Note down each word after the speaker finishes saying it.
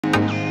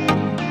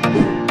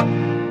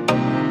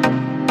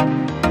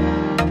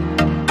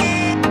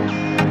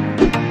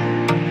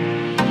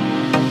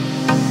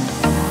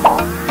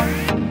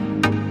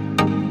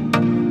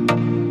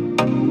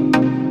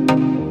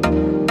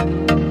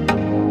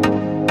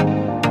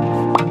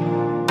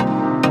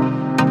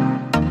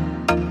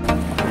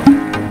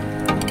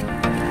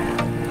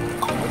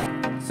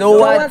So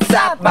what's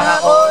up mga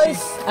koys?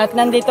 At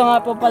nandito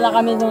nga po pala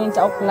kami ngayon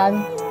sa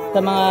Uklan.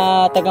 Sa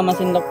mga taga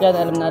Masinloc yan,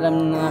 alam na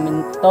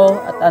namin to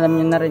at alam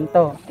nyo na rin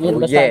to.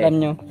 Yan, basta alam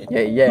nyo.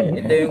 Yeah.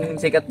 Ito yung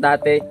sikat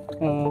dati,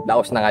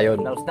 daos na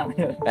ngayon.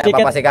 Kaya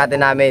Sikat.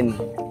 papasikatin namin.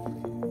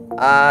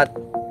 At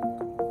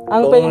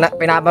kung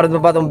pinaparod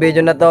mo pa itong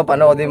video na to,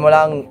 panoodin mo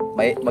lang,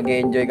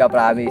 mag-i-enjoy ka,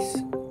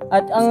 promise.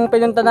 At ang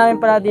pinunta namin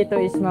pala dito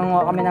is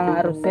manguha kami ng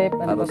arusep.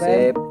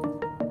 Arusep,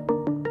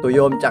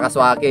 tuyom, tsaka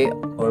SWAKI,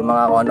 or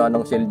mga kung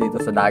ano-anong shell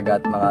dito sa dagat,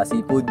 mga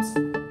seafoods.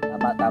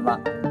 Tama.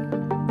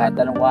 Kahit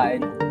anong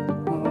kain.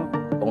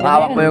 Kung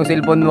hawak mo yung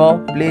cellphone mo,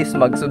 please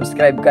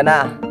mag-subscribe ka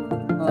na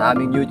sa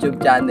aming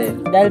YouTube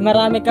channel. Dahil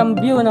marami kang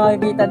view na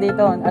makikita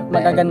dito at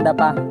magaganda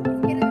pa.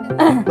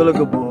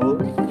 Talaga po.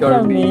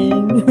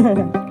 Charming.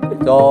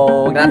 So,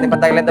 huwag natin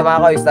patagalin ito mga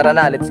koys. Tara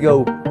na, let's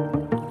go.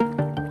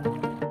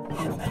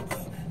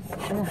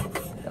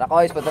 Tara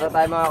koys, punta na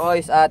tayo mga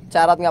koys. At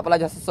shoutout nga pala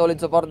dyan sa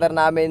solid supporter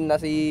namin na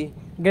si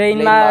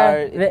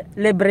Grainmar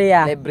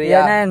Lebria.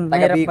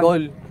 Taga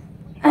Bicol.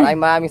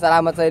 Maraming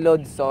salamat sa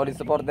Lods. Solid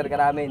supporter ka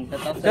namin.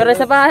 Sorry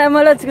sa pangalan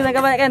mo, Lods. Kung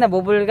nagkamali ka,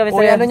 nabubulol kami sa'yo.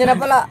 sa'yo. Ano nyo na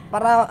pala?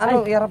 Para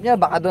ano, iharap nyo.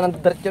 Baka doon ang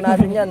diretso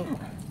natin yan.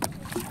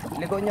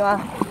 Liko nyo ah.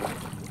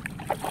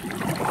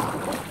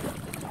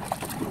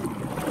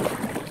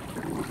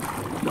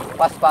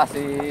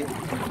 Paspasi.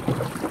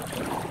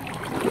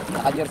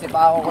 Naka-jersey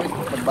pa ako ko.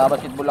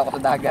 Nagbabasketball ako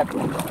sa dagat.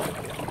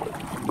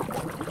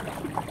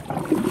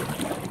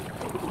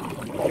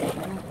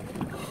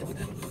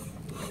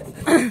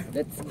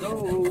 Let's go.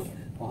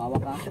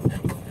 Hawak ka.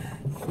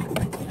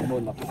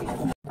 Bola ko.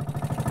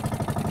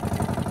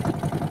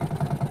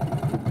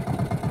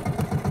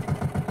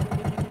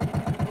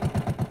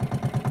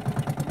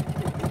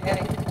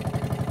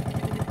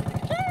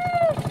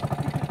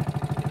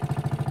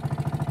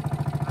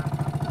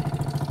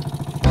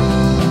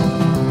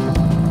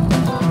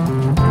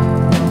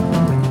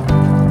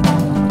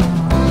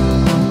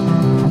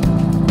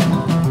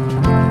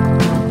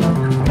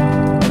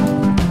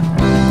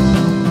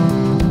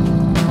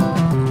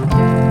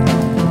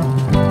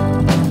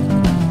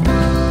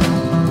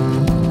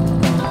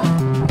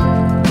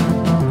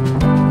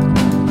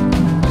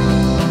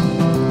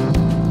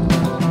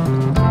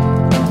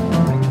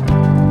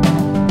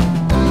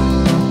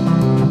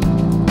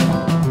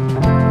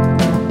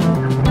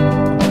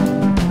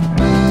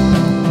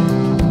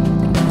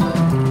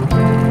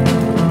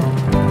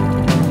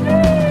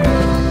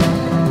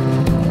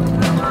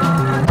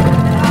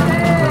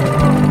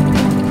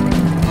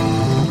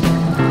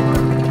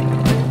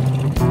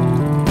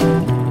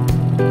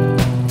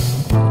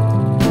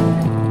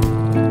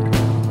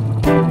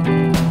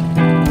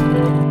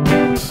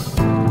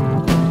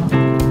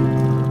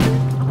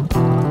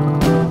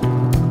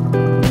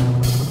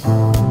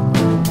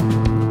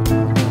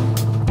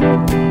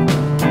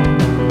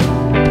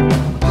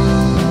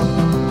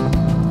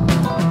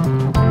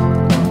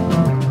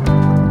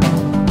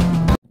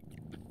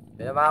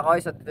 Mga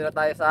koys, at dito na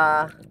tayo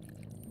sa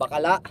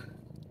Bakala.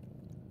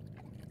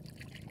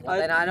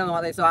 Mga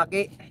tayo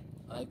SWAKI.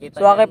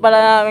 SWAKI pala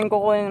namin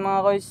kukunin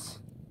mga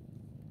koys.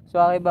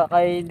 SWAKI ba?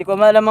 Kaya di ko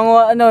malam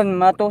manguha nun.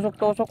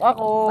 Matusok-tusok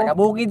ako. Taga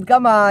bukid ka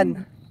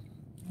man.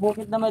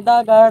 Bukid na may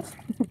dagat.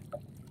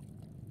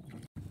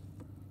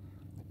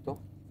 Ito.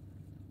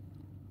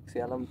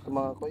 Kasi alam ito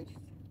mga koys.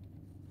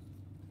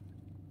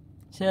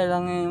 Sila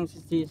lang yung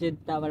sisisid.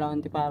 Tama lang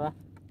antipara.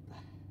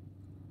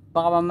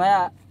 Baka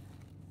mamaya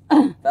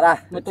tara,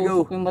 let's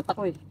go. Matusok yung mata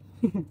ko eh.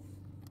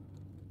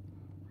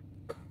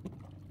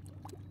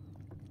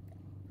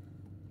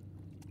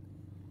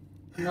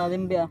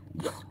 Nalimbi ah.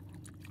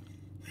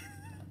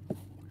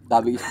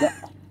 Dami isda.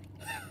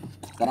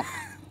 Tara.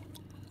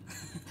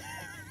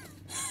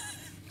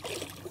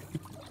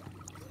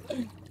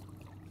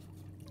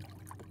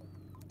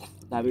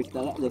 Dami isda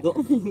nga, gato.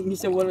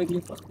 Isa walang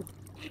lipa.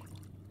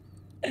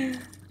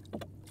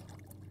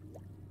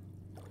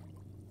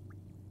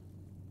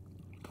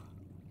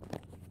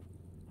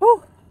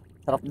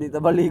 Sarap dito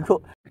baligo.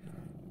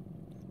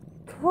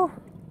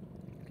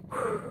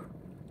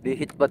 Di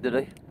hit ba dito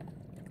eh?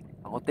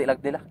 Ako tilag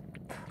nila.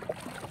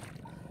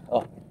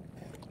 Oh.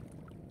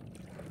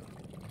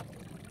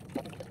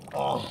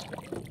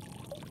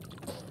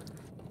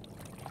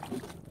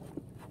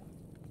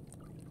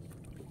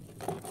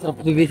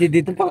 Sarap dubisi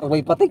dito pang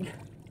may patig.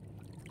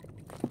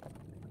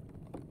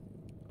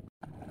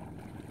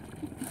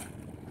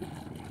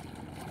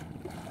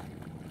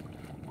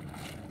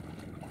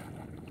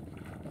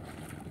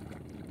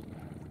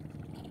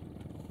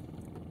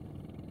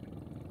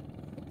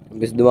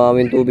 Imbes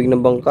dumami yung tubig ng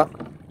bangka.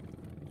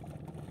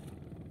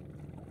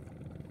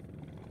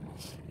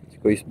 Si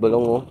Koys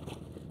balong oh.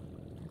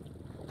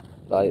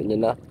 Layo niya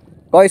na.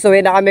 Koys,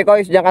 uwi na kami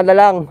Koys. Diyan ka na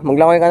lang.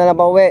 Maglangoy ka na lang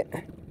pa uwi.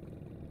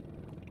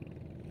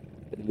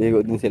 Ligo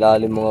din sila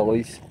alim mga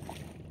Koys.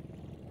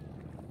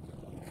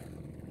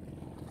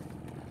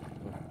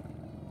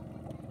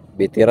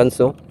 Veterans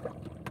oh.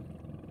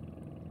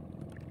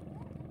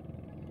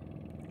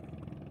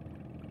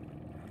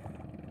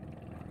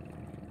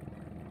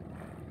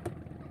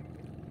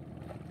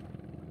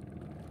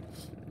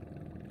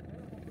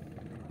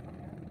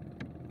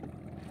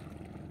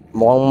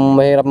 Mukhang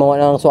mahirap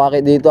mawala ng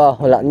swaki dito ah.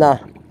 Wala na.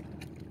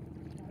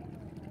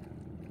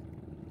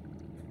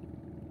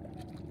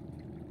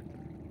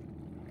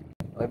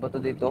 May bato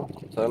dito.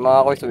 So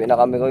mga koys, uwi na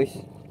kami koys.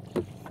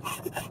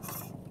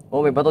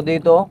 Oh, may bato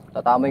dito.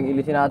 Tatama yung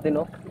ilisin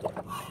natin oh.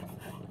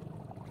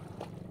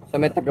 Sa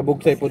may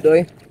tagabugsay po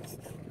doy.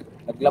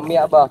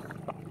 Naglamya ba?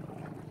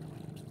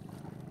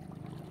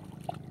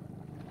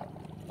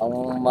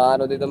 Ang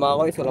maano dito mga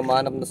koys, walang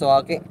mahanap na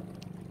swaki.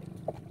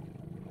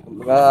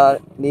 Mga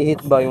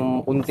nihit ba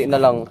yung unti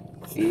na lang,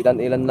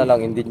 ilan-ilan na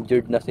lang,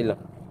 endangered na sila.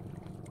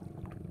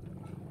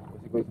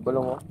 Kasi koys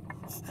balong oh.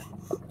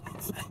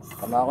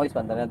 Mga koys,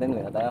 panta natin,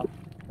 wala tayo.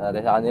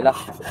 Natin sa kanila.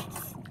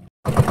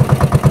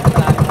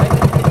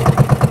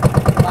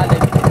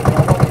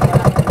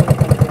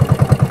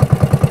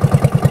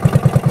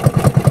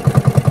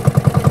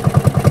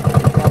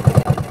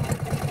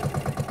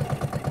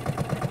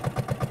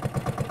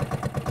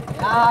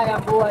 Ay,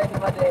 ang buhay ni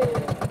Made.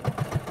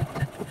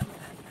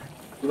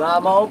 Si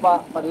mama ko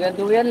pa,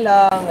 pagduyan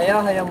lang.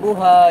 Ay, ang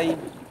buhay.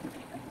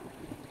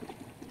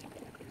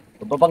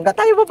 Babangga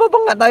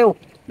tayo.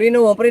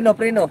 Prino.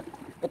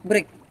 Put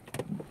break.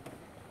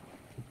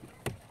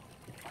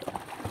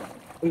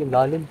 Uy, ang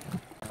lalim.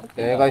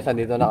 Okay guys,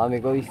 andito na kami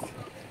guys.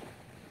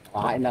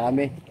 Kakain na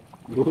kami.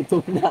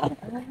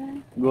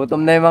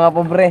 Gutom na yung mga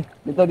pobre.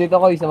 Dito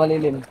guys, sa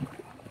malilim.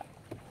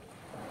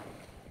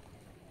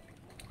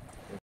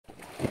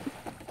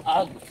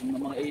 Gusto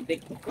ng mga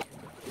itik.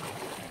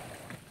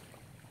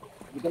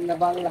 Gutom na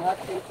ba ang lahat?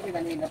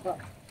 Kanina pa.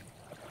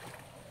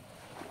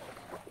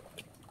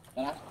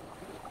 Tara.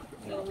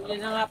 So, yun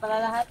na nga pala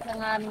lahat ng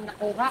aming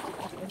nakuha.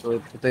 So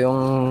ito yung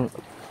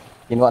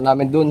kinuha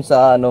namin dun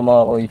sa ano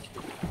mga koys,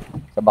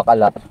 sa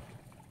bakala.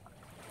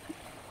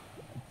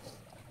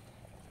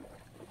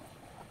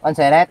 Ang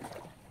seret.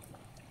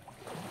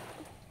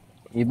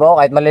 Ibo,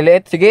 kahit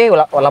maliliit. Sige,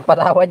 walang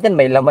patawad yan.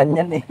 May laman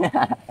yan eh.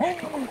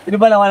 Sino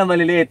ba naman ang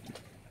maliliit?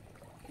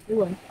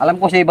 Alam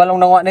ko siya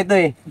balong nanguha nito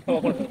eh.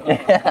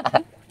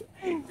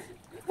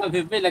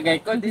 Sabi pa,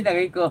 lagay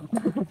ko.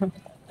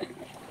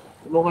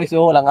 Mo koy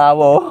so lang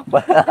awo.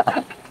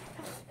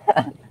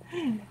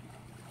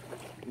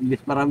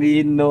 Imbis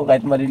maramihin no,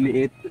 kahit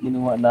maliliit.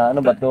 Kinuha na.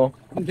 Ano ba to?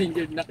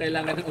 Endangered na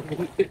kailangan ng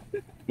ubusin.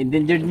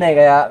 Endangered na eh,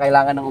 kaya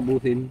kailangan ng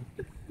ubusin.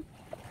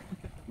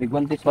 May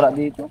guantes pala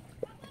dito.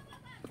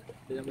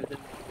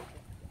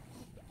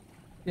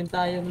 Yun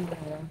tayo.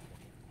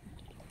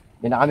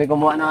 Hindi na kami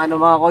kumuha ng ano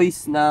mga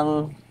koys,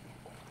 ng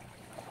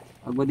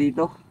ano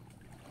dito?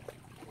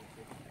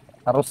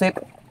 Karuset.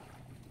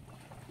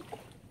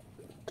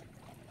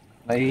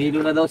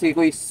 Nahihilo na daw si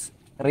koys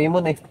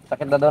Raymond eh.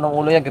 Sakit na daw ng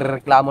ulo niya,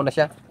 reklamo na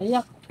siya.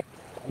 Ayak.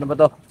 Ano ba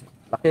to?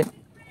 Laki.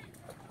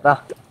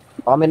 Tara,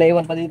 baka may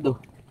naiwan pa dito.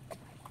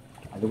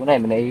 Ano ko na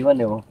eh, may naiwan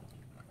eh oh.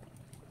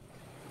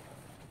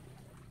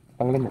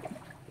 Panglimot.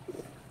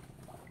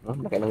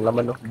 Laki ng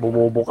laman oh,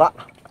 bumubuka.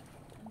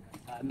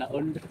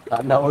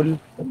 Sana all.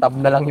 Tab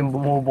na lang yung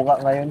bumubuka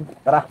ngayon.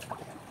 Tara.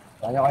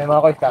 Kaya kayo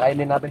mga koys,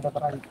 kakainin natin sa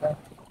tralik.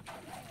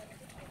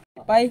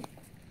 Pay.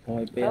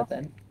 Okay,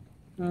 piyatan.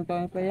 Ano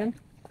pa yan?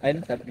 Ay,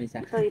 tab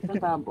isa. Ito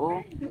tabo.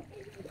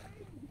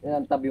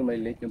 Yan ang tab yung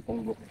maliliit yung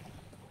punggok.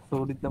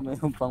 Sulit naman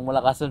yung pang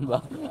malakason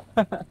ba?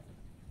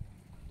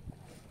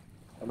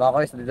 Mga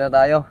koys, dito na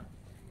tayo.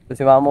 Ito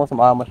si mama,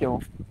 sumama siya.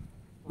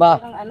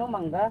 Ma, Ano,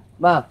 mangga?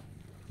 ma.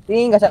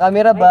 Tingin ka sa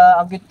camera ba?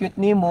 Ang cute-cute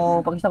ni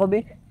mo. Pakita ko,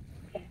 be.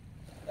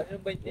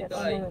 Ano ba ito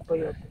ay?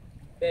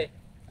 Be.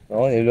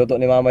 Oo, niluto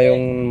ni mama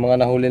yung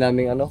mga nahuli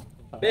naming ano.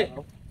 Be.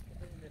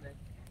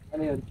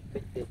 Ano yun?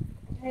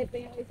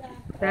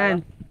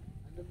 Saan?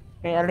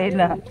 Kay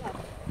Alena.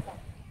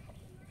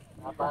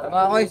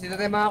 Mga koys, dito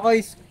tayo mga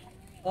koys.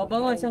 O,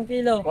 bango, 1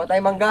 kilo. Kuha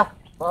tayo mangga.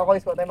 Mga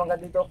koys, kuha tayo mangga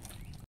dito.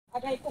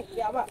 Agay ko,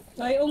 ba?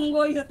 May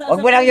unggoy sa taas. Huwag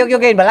mo lang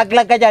yug-yugin,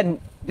 malaglag ka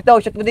dyan. Dito,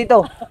 shoot mo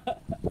dito.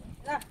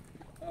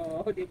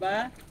 Oo, di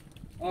ba?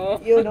 Oo.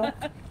 Yun, no?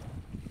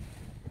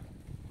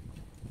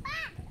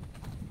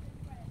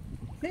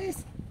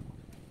 Sis.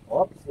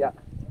 Oops, ya.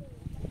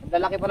 Ang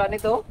lalaki pala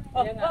nito.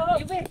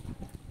 Ibe.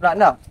 Wala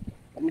na.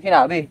 Ano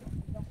sinabi?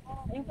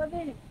 Ayun pa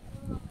din.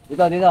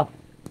 Dito.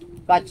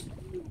 Catch.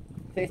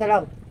 Isa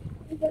lang.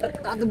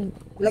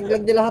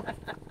 Laglag niya lahat.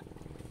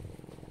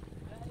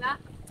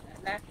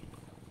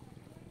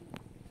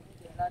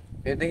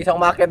 Ito yung isang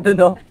market dun,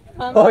 no?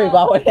 Hoy,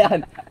 bawal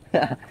yan.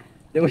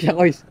 Di mo siya,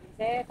 koys.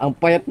 Ang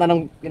payat na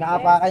ng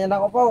pinakapakan niya.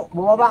 Nako po,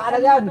 bumaba ka na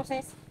dyan.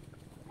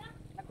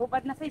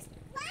 Nagkupad na, sis.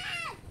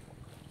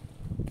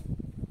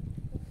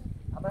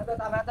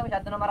 Tama na to.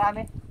 Masyado na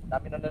marami.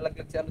 Dami na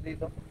nalaglag si ano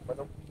dito.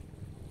 Balong.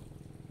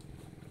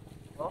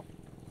 Oh.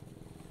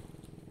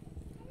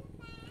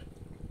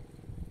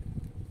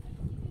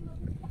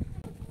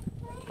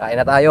 Kain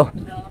na tayo.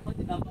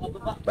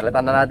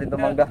 Balatan na natin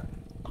itong mangga.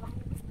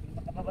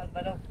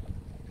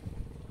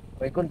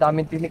 Uy, kung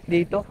daming tinik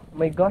dito. Oh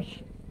my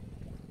gosh.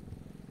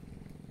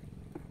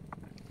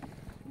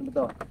 Ano ba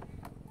to?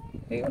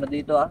 Kayo na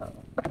dito ah.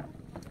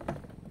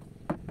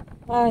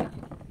 Ay.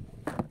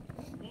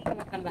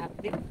 Nakakalahat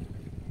din.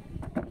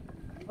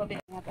 Ikaw din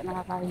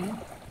nakakain mo.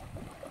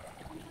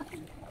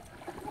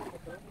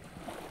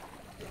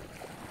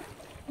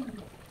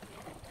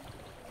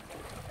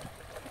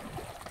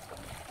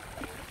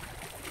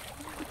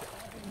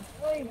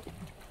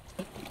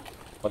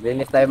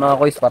 Maglinis tayo mga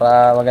koys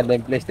para maganda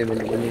yung place. Diba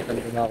nilinitan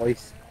ko mga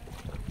koys.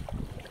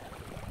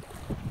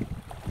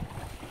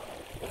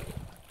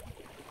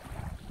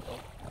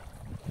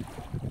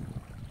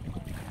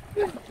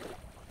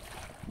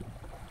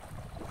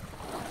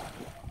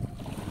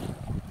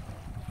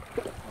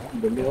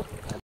 Dumi oh.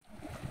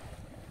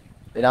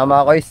 Pinaka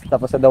mga koys,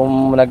 tapos na daw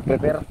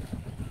nag-prepare.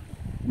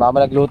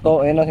 Mama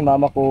nagluto, ayun o si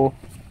mama ko.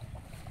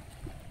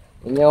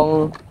 Yun yung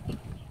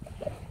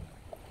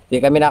di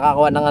kami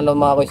nakakuha ng ano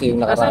mga koys,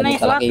 yung nakaraan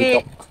sa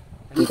lakitok.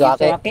 Yung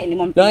SWAKI.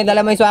 Long,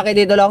 dala mo yung SWAKI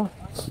dito long.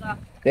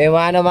 Ito yung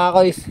mga ano mga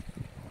koys.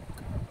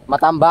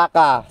 Matang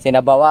baka,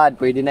 sinabawan,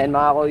 pwede na yun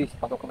mga koys.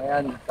 Pasok na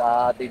yan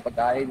sa ating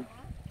pagkain.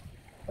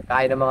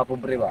 Pagkain ng mga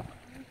pobre ba.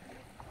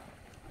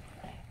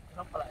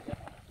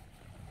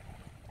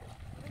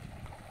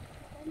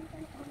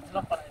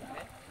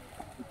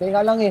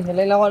 Tingnan lang eh,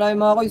 nilailan ko na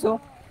yung mga koys oh.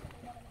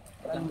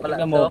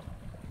 Tingnan mo.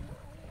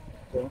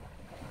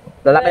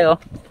 Lalaki oh.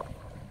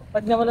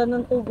 Pag nawala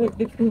ng tubig,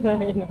 dito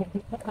na yun.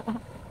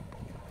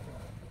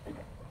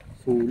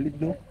 Sulit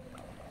no.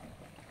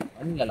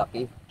 Ano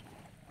lalaki?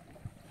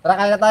 Tara,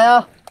 kain na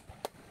tayo.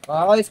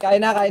 Mga koys, kain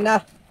na, kain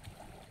na.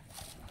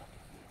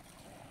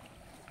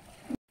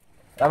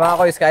 Tara mga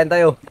koys, kain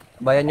tayo.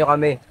 Bayan nyo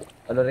kami.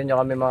 Alurin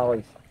nyo kami mga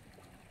koys.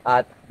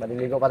 At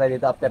maliligo pa tayo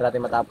dito after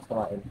natin matapos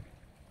kumain.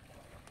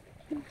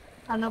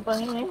 Ano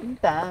pang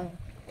hinihintang?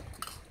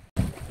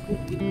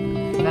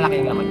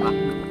 Lalaki yung laman pa.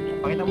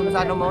 Pakita mo na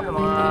sa ano mo, ng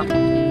mga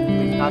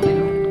koys natin.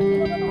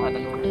 Mga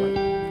nanonood.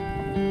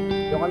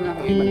 Yung ka na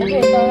kayo.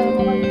 Okay, para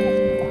naman.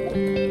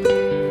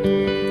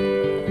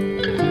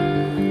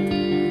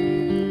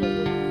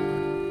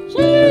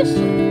 Cheers!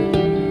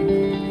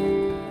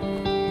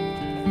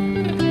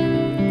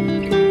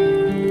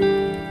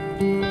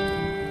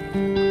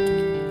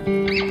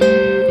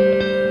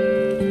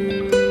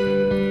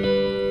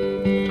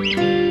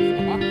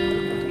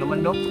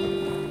 Laman no?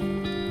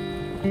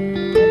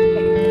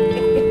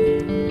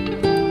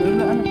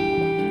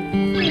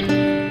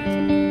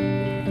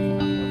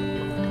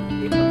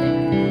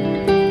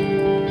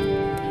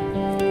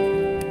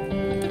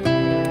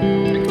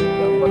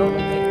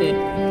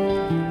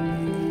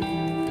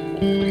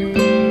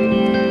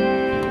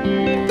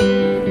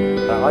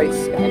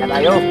 Koys, kain na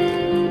tayo.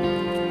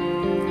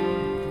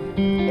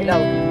 Hello.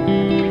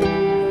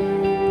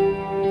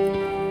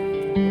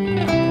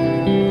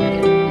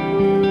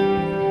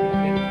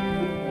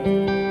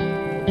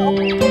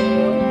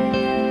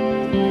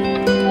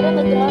 Para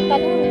nagdrata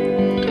na.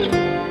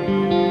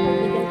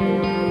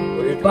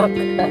 Ulit pa.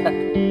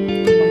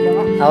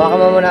 Hawakan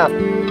mo muna.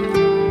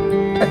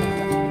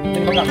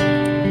 Sino ba ka?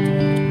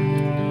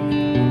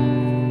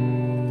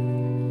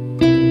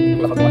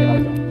 Wala ka tuwali ka.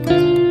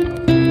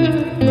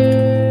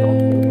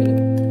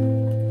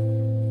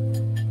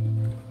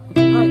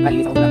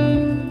 Alis ako na.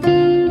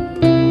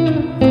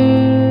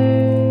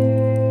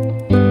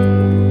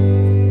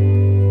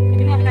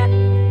 Sige na, lahat.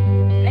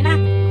 Ay na.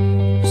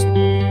 Sige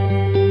na.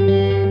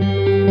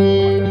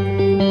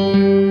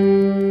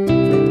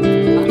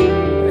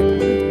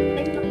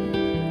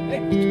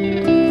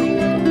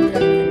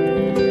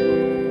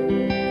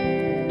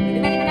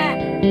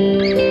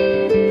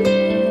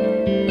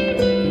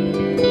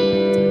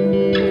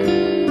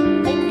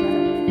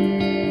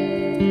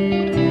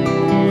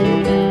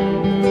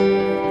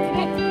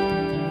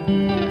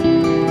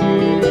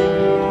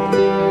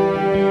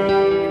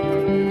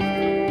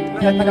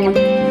 Lihat pa naman.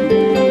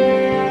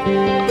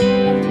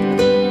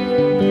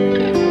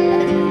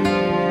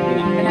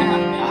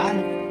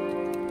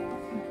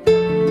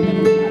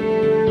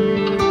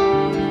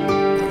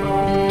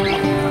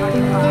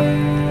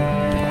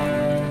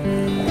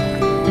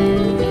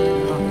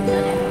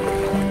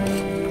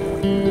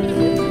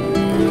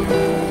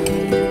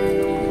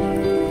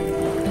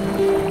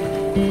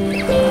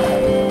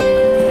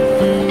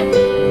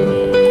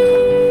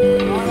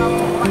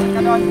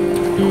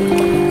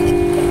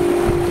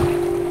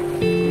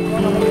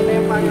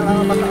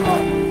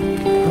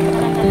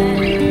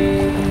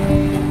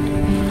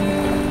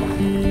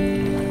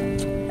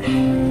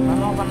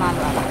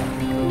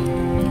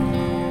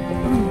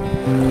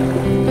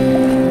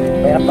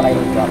 Mayroon pa kayo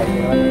ng SWAKI.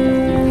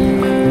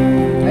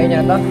 Ayun niya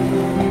na to.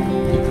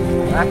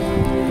 Ha?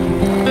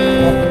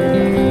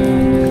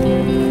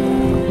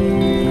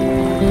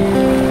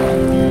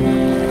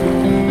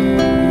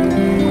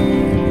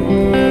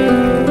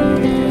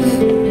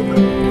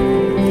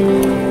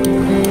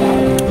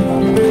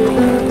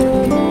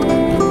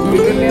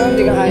 Bigyan mo yun,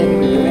 hindi ka kain.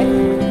 Bigyan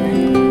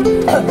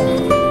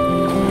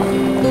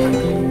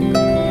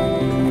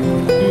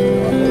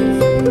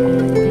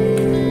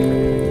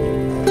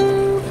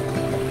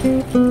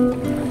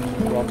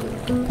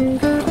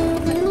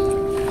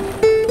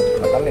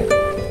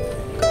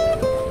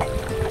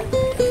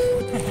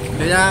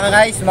mo na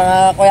guys,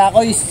 mga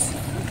kuya-koys.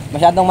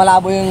 Masyadong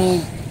malabo yung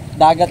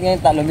dagat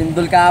ngayon.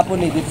 Lumindol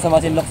kahapon dito sa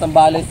Masinloc,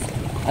 Zambales.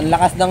 Ang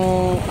lakas ng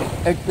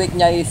earthquake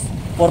niya is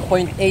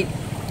 4.8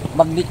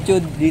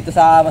 magnitude dito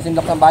sa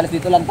Masinloc, Zambales.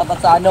 Dito lang tapat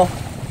sa 30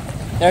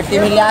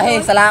 milyahe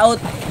sa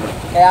laot.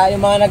 Kaya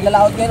yung mga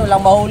naglalaot ngayon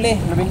walang mahuli.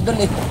 Lumindol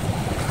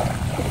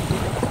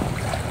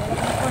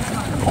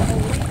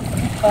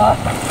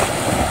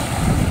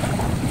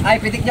Ay,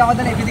 pitik niyo ako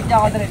dali. Pitik niyo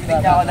ako dali. Pitik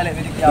niyo ako dali.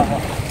 Pitik niyo ako.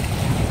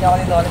 Pitik niyo ako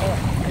dito. Alam mo.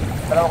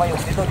 Dalawa kayo.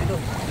 Dito.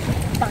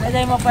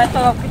 Pakilay mo pa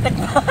ito. Pitik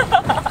mo.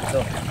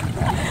 Dito.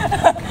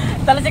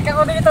 Talasik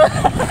ako dito.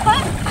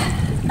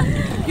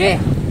 Okay.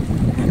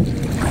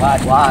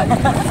 1, 2.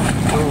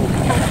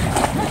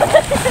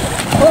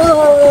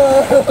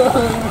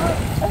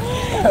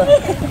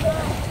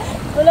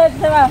 Ulit,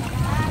 sama.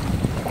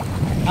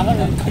 Ako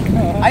rin.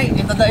 Ay,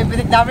 ito daw yung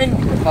pitik namin.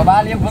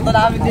 Mabali yung buto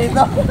namin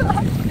dito.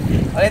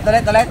 Ulit.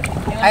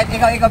 Ay,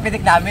 ikaw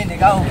pitik namin.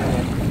 Ikaw.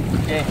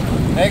 Okay.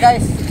 Okay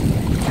guys.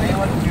 Ito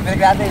yung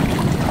pitik natin.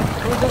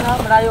 Dito na,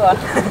 malayo ah.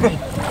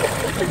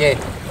 Okay.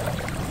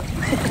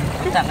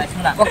 Nice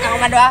muna. Huwag kang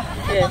umano ah.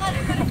 Okay.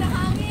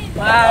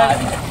 1,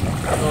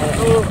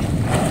 2,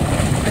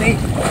 3.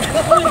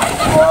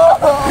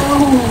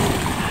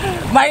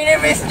 My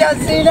name is John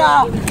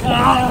Cena.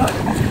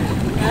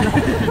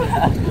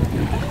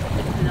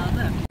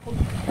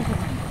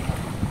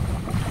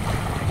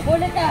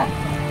 ulit ah.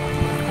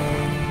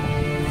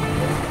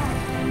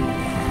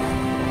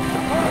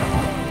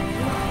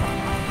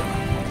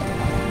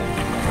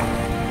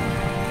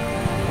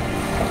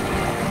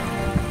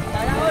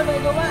 Sana all, may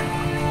gawa.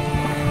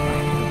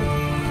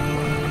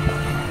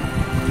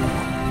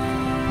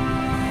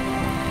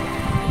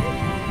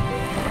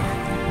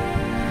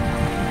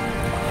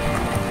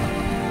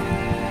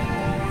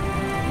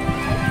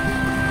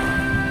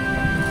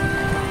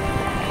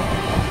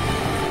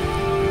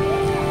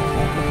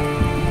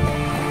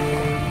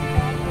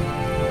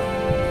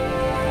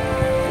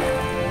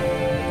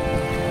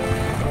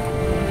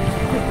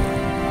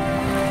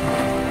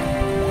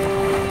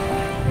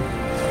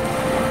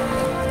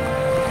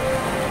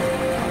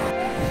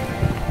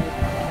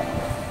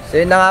 So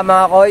yun na nga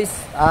mga koys,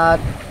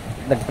 at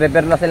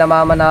nag-prepare na sila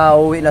mama na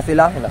uuwi na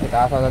sila.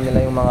 Nakikasa na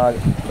nila yung mga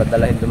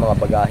dadalahin doon, mga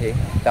bagahe.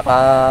 Tsaka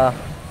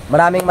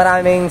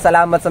maraming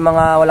salamat sa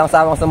mga walang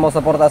samang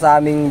sumusuporta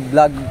sa aming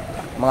vlog,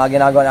 mga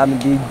ginagawa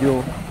naming video.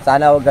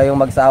 Sana huwag kayong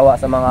magsawa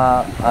sa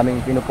mga aming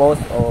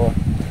pinupost o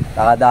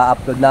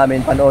nakada-upload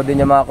namin.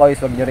 Panoodin nyo mga koys,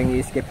 huwag nyo rin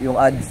i-skip yung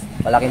ads.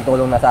 Malaking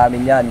tulong na sa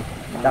amin yan.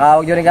 Tsaka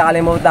huwag nyo rin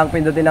kakalimutan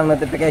pindutin ang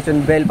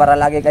notification bell para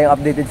lagi kayong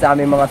updated sa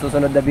aming mga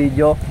susunod na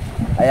video.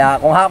 Kaya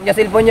kung hawak nyo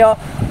cellphone nyo,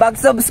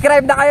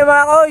 mag-subscribe na kayo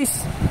mga koys.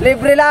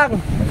 Libre lang.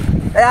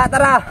 Kaya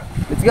tara,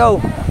 let's go.